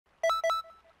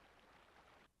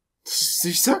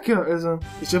Ich sag ja, also,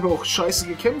 ich habe auch scheiße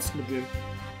gekämpft mit dem.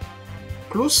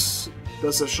 Plus,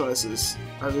 dass er scheiße ist.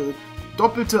 Also,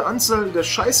 doppelte Anzahl der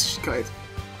Scheißigkeit.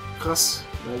 Krass.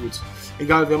 Na gut.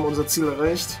 Egal, wir haben unser Ziel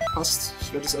erreicht. Passt.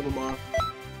 Ich werde es einfach mal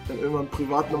dann irgendwann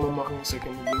privat nochmal machen. Ist ja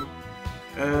kein Problem.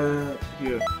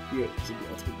 Hier sind die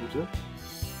Attribute.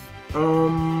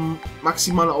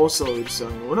 Maximale Ausdauer, würde ich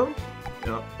sagen, oder?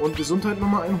 Ja. Und Gesundheit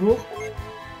nochmal einen hoch.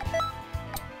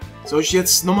 Soll ich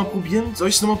jetzt nochmal probieren? Soll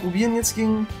ich es nochmal probieren jetzt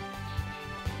gegen...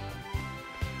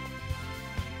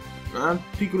 Na,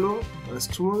 Piccolo? Alles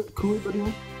cool bei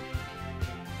dir?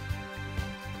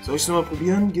 Soll ich es nochmal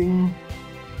probieren gegen...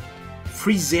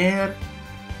 Freezer?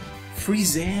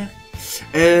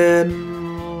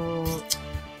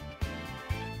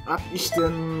 Hab ich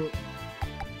denn...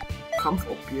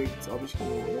 Kampfobjekt? Habe ich...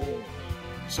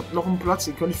 Ich habe noch einen Platz,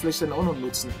 den könnte ich vielleicht dann auch noch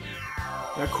nutzen.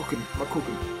 Ja, mal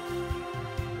gucken.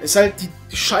 Es ist halt,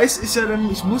 die Scheiß ist ja dann,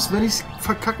 ich muss, wenn ich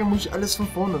verkacke, muss ich alles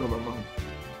von vorne nochmal machen.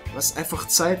 Was einfach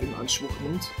Zeit in Anspruch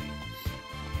nimmt.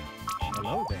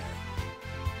 Hello there.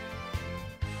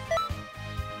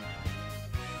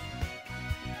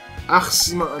 Ach,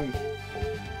 sieh mal an.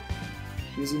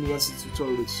 Hier sind die ganzen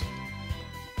Tutorials.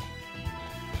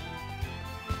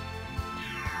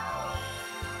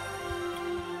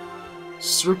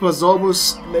 Stripper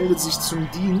Sorbus meldet sich zum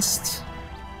Dienst.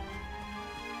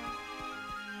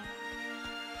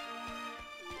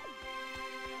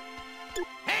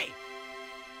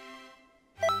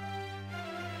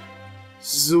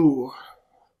 So.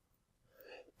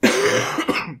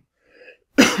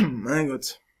 Mein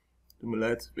Gott. Tut mir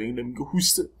leid, wegen dem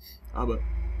Gehuste. Aber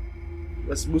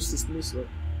das muss es nicht sein.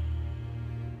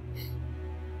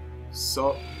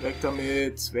 So, weg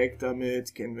damit.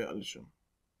 Kennen wir alle schon.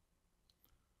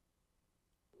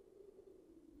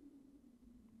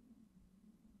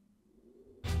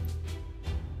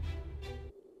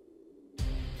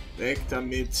 Weg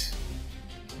damit.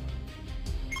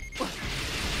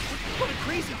 What a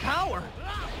crazy power!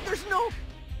 There's no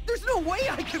way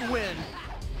I can win!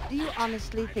 Do you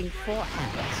honestly think 4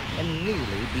 ants can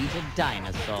really beat a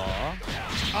dinosaur?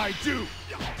 I do!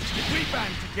 If we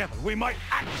band together, we might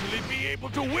actually be able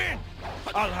to win!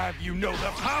 I'll have you know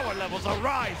the power levels are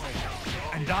rising!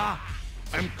 And I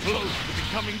am close to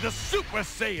becoming the Super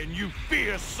Saiyan you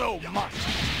fear so much!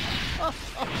 I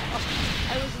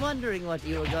was wondering what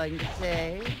you were going to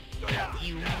say.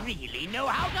 You really know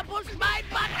how to push my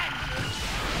button!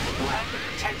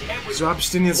 Wieso hab ich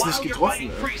den jetzt nicht getroffen,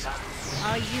 ey?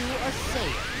 Are you a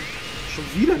Saiyan? Schon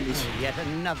wieder nicht. Yet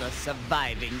another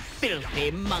surviving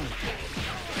filthy monkey.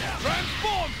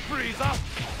 Transform, Frieza!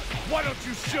 Why don't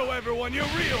you show everyone your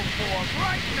real form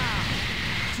right now?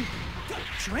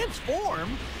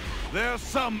 Transform? There are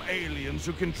some aliens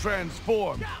who can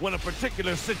transform when a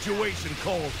particular situation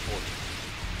calls for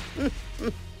it.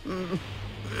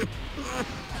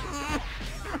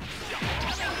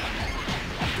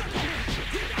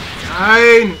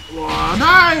 Nein! Boah,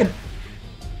 nein!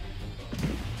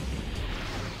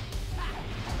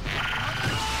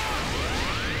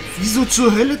 Wieso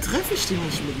zur Hölle treffe ich den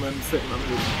nicht mit meinem fetten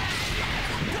Angriff?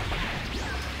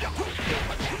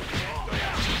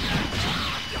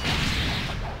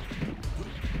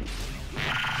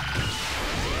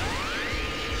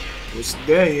 Wo ist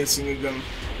der jetzt hingegangen?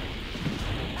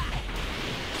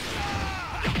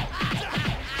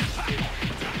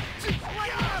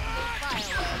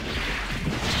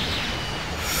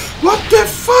 What the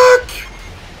fuck?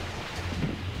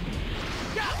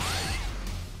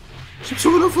 Ich hab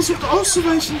sogar noch versucht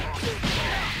auszuweichen.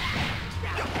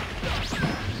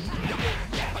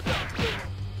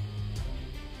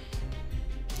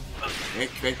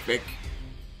 Weg.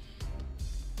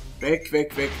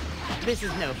 Weg. This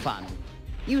is no fun.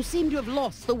 You seem to have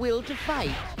lost the will to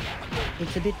fight.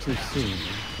 It's a bit too soon,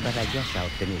 but I guess I'll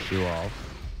finish you off.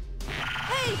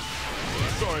 Hey!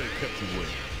 Sorry I kept you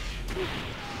waiting.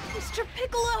 Mr.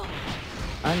 Piccolo!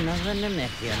 Another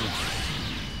Namekian.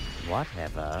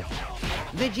 Whatever.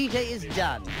 Vegeta is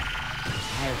done.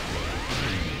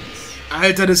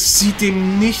 Alter, das zieht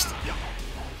dem nicht...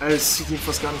 Alter, das zieht ihm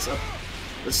fast gar nichts ab.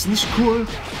 Das ist nicht cool.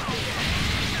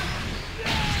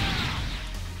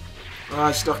 Ah,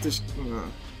 ich dachte, ich... Ja.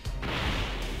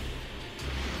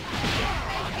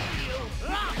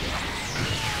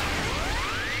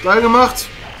 Geil gemacht!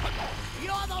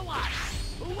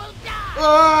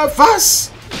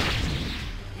 Was?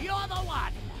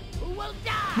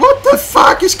 What the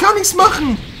fuck? Ich kann nichts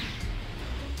machen!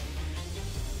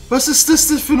 Was ist das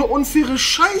denn für eine unfaire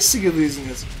Scheiße gewesen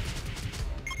jetzt?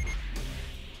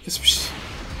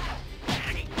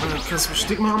 Kannst du mich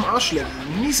dick mal am Arsch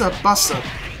lecken. Mieser Bastard.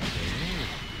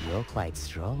 You're quite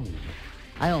strong.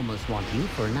 I almost want you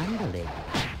for an underling.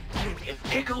 If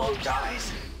Piccolo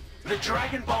dies, the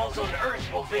Dragon Balls on Earth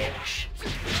will vanish.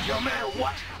 No matter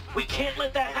what, we can't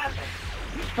let that happen.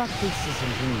 But this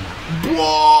isn't enough.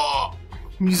 Boah!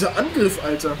 Dieser Angriff,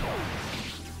 Alter.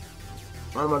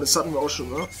 Warte mal, das hatten wir auch schon,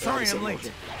 ne? Sorry, I'm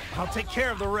late. I'll take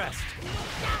care of the rest.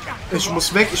 Ich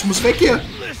muss weg hier!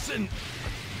 Listen!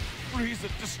 Frieza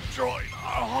destroyed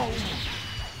our home.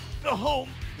 The home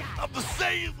of the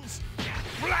Saiyans.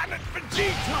 Planet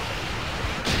Vegeta.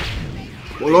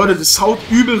 Oh Leute, das haut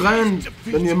übel rein,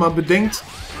 wenn ihr mal bedenkt,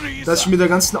 dass ich mit der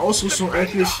ganzen Ausrüstung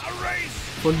eigentlich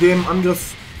von dem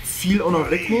Angriff viel auch noch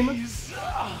wegnehme.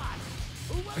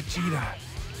 Vegeta.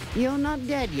 You're not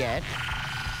dead yet.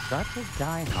 Got to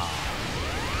die hard.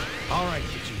 All right,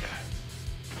 Vegeta.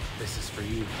 This is for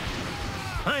you.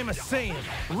 I'm a Saiyan,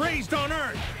 raised on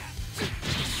Earth. For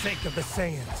the sake of the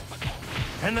Saiyans.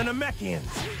 And the Namekians.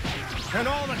 And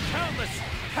all the countless,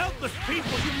 helpless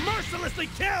people you mercilessly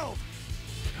killed.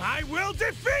 I will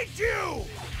defeat you!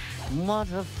 What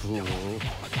a fool.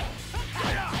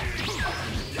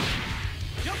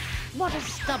 What a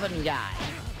stubborn guy.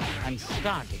 I'm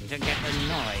starting to get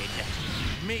annoyed.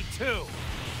 Me too.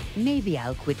 Maybe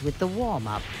I'll quit with the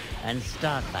warm-up and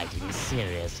start fighting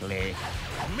seriously.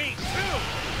 Me too.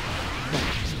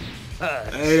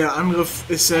 Ey, der Angriff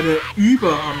ist ja der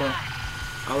Überhammer.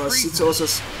 Aber es sieht so aus,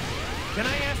 als Can I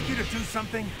ask you to do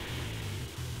something?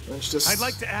 wenn ich das... I'd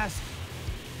like to ask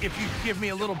if you'd give me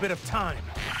a little bit of time.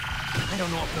 I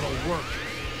don't know if it'll work,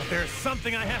 but there's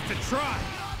something I have to try.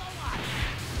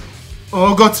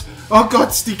 Oh Gott,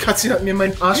 die Cutscene hat mir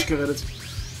meinen Arsch gerettet.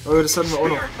 Aber das hatten wir auch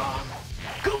noch. Spirit Bomb.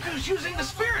 Goku's using the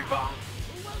Spirit Bomb.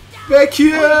 Weg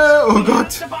hier! Oh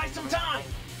Gott! To buy some time.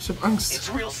 Ich hab Angst.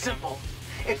 It's real simple.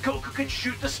 If Goku can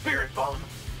shoot the Spirit Bomb,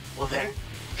 well then,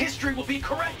 history will be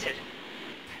corrected.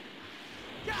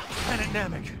 Planet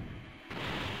Namek.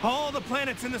 All the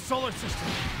planets in the solar system.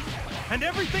 And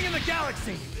everything in the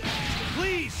galaxy.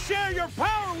 Please share your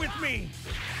power with me.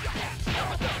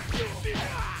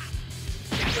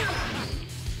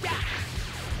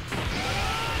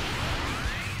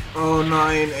 Oh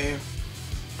nein, ey.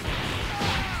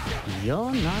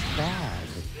 You're not bad,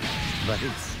 but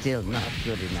it's still not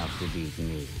good enough to beat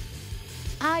me.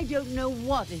 I don't know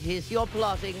what it is you're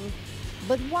plotting,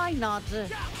 but why not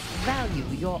value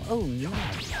your own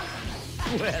life?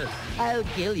 Well, I'll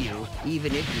kill you,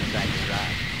 even if you try to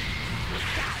run.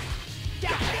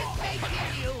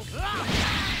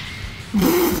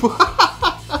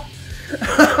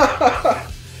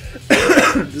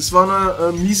 Das war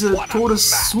eine miese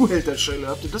Todeszuhälterstelle.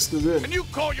 Habt ihr das gesehen? And you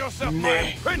call yourself my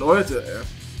Nee, prince? Leute, ey.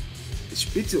 Ich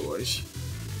bitte euch.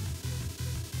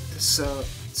 Das ist ja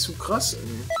zu krass, ey.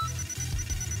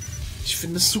 Ich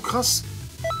finde es zu krass.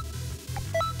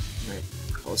 Nee,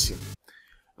 raus hier.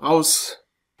 Raus.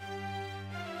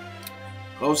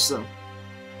 Raus da.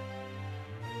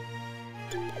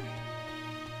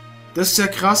 Das ist ja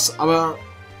krass, aber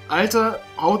Alter,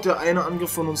 haut der eine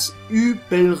Angriff von uns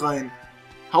übel rein.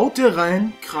 Haut der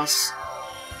rein, krass.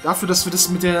 Dafür, dass wir das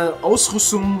mit der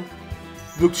Ausrüstung,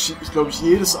 wirklich, ich glaube,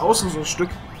 jedes Ausrüstungsstück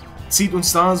zieht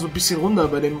uns da so ein bisschen runter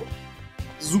bei dem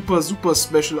super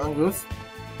Special Angriff.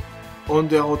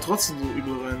 Und der haut trotzdem so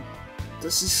übel rein.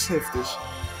 Das ist heftig.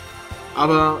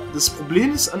 Aber das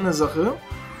Problem ist an der Sache,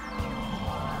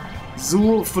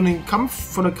 so von der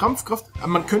Kampfkraft,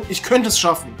 ich könnte es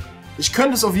schaffen. Ich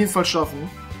könnte es auf jeden Fall schaffen.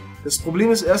 Das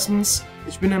Problem ist erstens,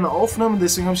 ich bin in einer Aufnahme,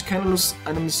 deswegen habe ich keine Lust,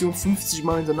 eine Mission 50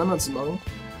 Mal hintereinander zu machen.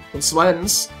 Und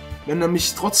zweitens, wenn er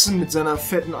mich trotzdem mit seiner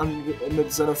fetten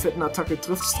Attacke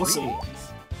trifft, ist trotzdem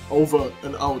over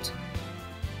and out.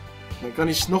 Dann kann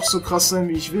ich noch so krass sein,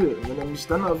 wie ich will. Und wenn er mich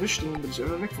dann erwischt, dann bin ich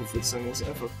einfach weg vom Flitzern, ganz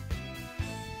einfach.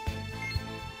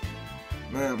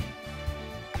 Naja.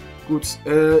 Gut,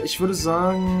 ich würde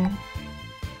sagen...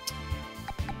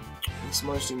 Was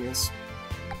mache ich denn jetzt?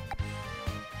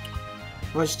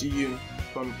 Mach ich die hier.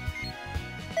 Komm.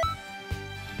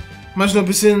 Mach ich noch ein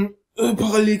bisschen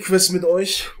Parallelquest mit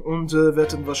euch und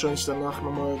werde dann wahrscheinlich danach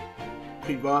nochmal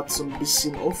privat so ein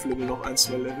bisschen aufleveln, noch 1,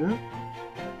 2 Level.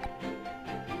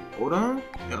 Oder?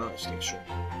 Ja, ich denke schon.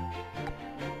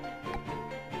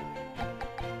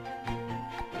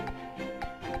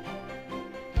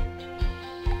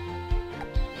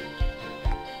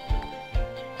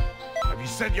 Have you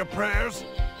said your prayers?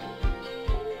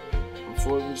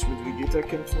 Bevor ich mit Vegeta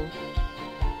kämpfe.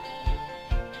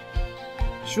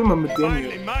 Ich will mal mit dem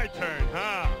Finally hier. my turn,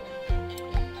 huh?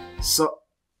 So.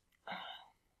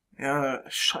 Ja,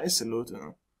 scheiße,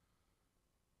 Leute.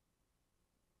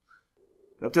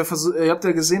 Ihr habt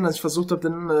ja gesehen, dass ich versucht habe,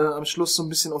 dann am Schluss so ein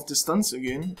bisschen auf Distanz zu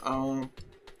gehen.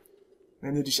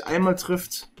 Wenn er dich einmal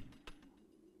trifft,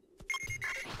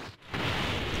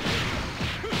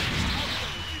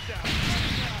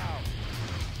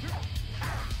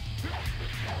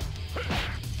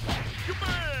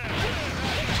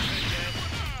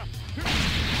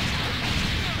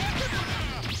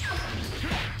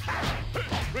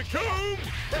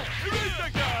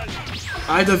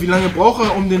 Alter, wie lange braucht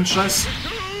er, um den Scheiß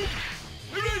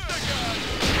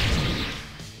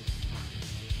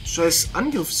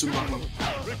Angriff zu machen?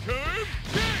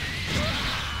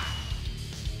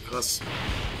 Krass.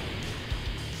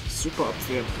 Super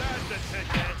Abwehr.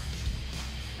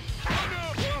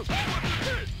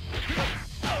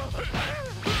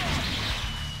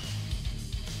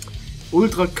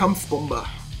 Ultra Kampfbomber.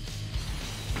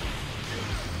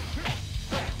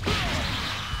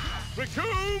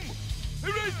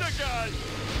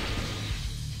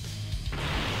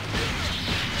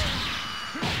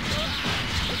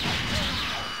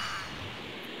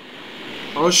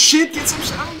 Oh shit, jetzt hab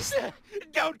ich Angst.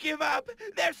 Don't give up!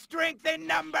 There's strength in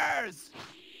numbers!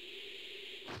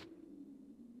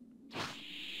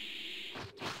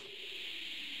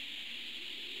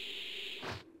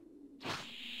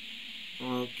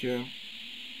 Okay.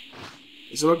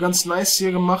 Ist aber ganz nice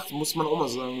hier gemacht, muss man auch mal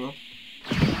sagen, ne?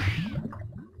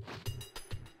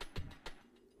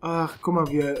 Ach, guck mal,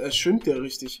 wie er schwimmt ja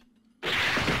richtig.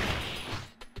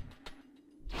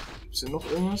 Gibt's hier noch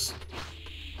irgendwas?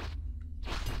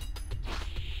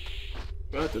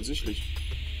 Ja, tatsächlich.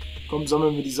 Komm,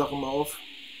 sammeln wir die Sachen mal auf.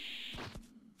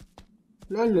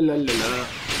 Lalalala.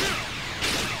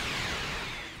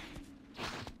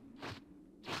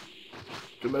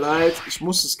 Tut mir leid, ich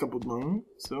muss es kaputt machen.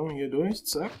 So, hier durch,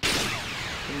 zack.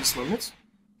 Nimm das mal mit.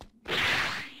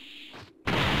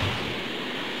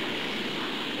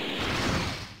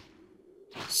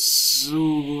 So,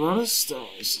 wo war das? Da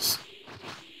ist es.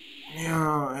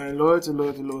 Ja, ey, Leute,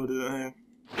 ey.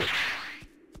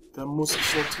 Da muss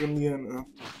ich noch trainieren, ey.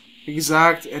 Wie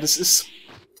gesagt, ey, das ist...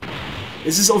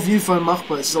 Es ist auf jeden Fall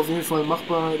machbar. Es ist auf jeden Fall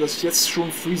machbar, dass ich jetzt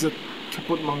schon Freezer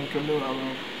kaputt machen könnte,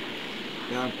 aber...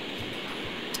 Ja.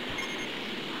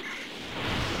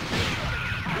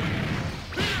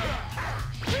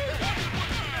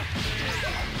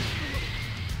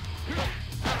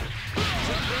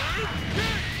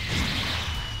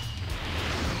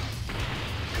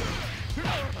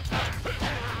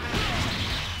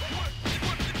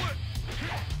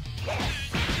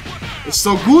 Ist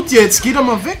doch gut jetzt, geh doch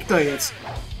mal weg da jetzt.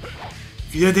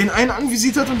 Wie er den einen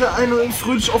anvisiert hat und der eine ihn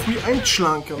fröhlich auf mich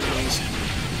einschlagen kann.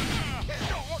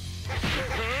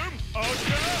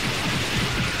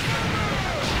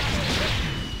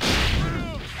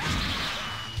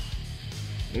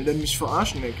 Will der mich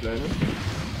verarschen, der Kleine?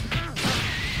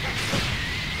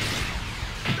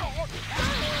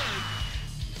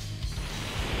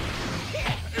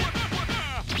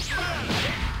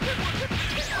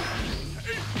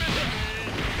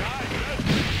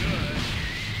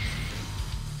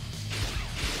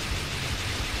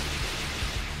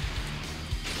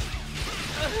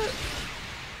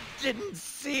 Didn't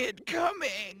see it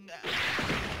coming.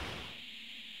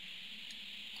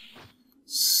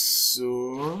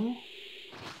 So.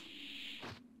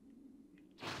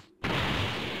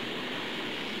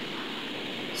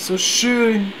 So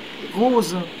schön.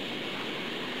 Rose.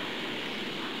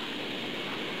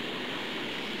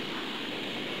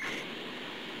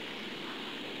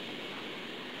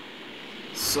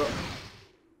 So.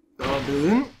 Da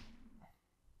bin.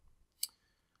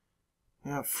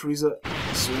 Ja, Freezer.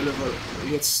 So,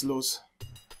 jetzt los.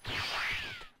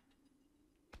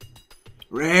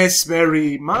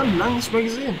 Raspberry. Mann, lange nicht mehr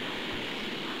gesehen.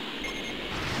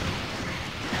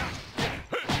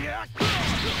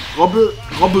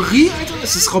 Robberie, Alter?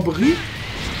 Ist es Robberie?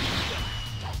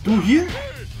 Du hier?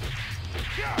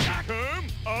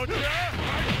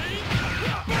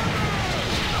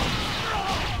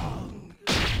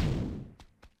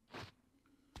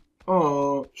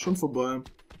 Oh, schon vorbei.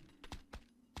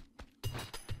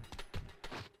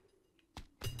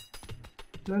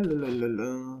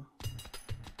 Lalalala.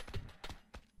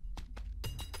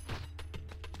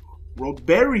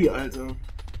 Robbery, Alter.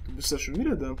 Du bist ja schon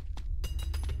wieder da.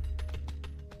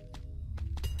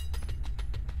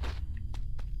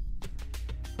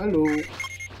 Hallo.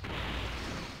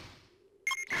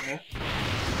 Hä?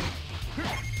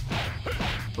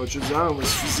 Wollte schon sagen,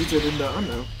 was sieht er denn da an,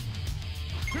 ne?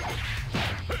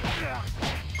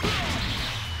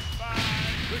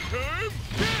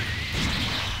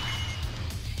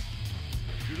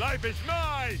 Life is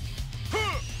mine!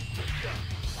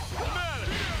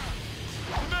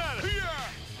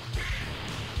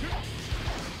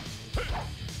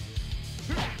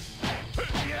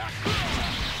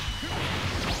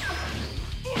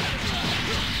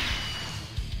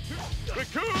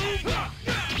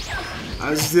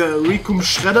 Also der Rikum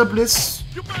Schredderblitz,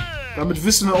 damit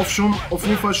wissen wir auch schon, auf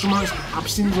jeden Fall schon mal, hab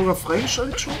ich den sogar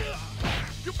freigeschaltet schon?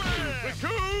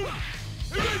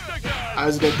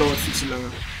 Also der dauert viel zu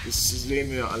lange, das sehen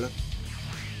wir ja alle.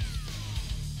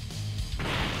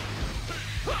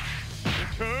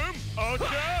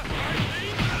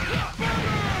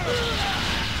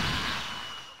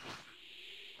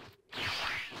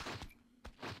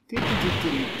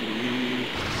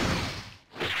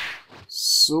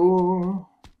 So.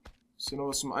 Ist hier noch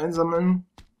was zum Einsammeln?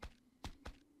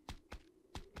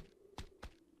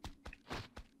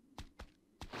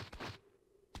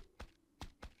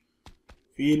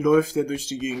 Wie läuft der durch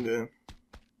die Gegend, ey?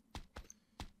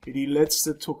 Wie die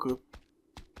letzte Tucke.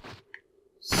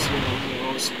 So, hier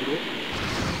raus, bitte.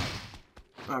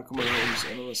 Ah, guck mal, da oben ist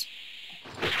auch noch was.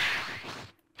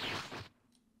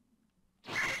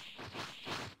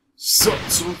 So,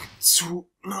 zurück zu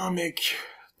Namek.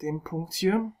 Dem Punkt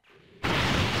hier.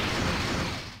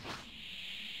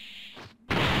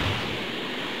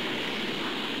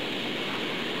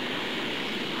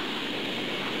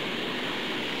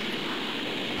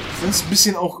 Ich finde es ein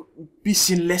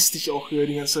bisschen lästig auch hier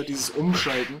die ganze Zeit, dieses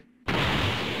Umschalten.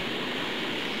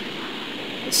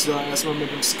 Dass du da erstmal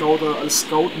mit dem Scouter alles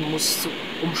scouten musst, so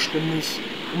umständlich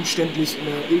in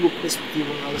der Ego-Perspektive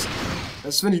und alles.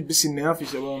 Das finde ich ein bisschen nervig,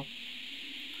 aber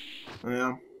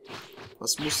naja,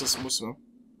 was muss, das muss, ne?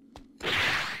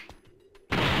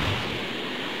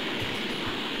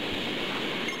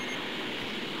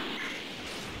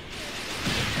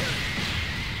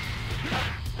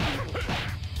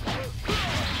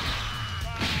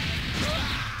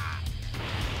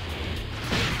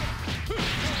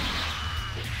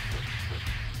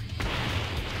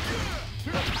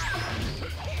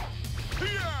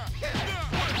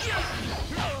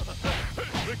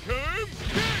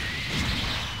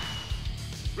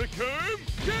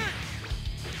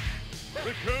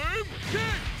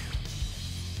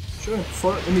 Schön,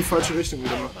 voll in die falsche Richtung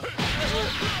wieder mal.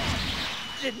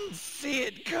 Didn't see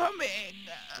it coming.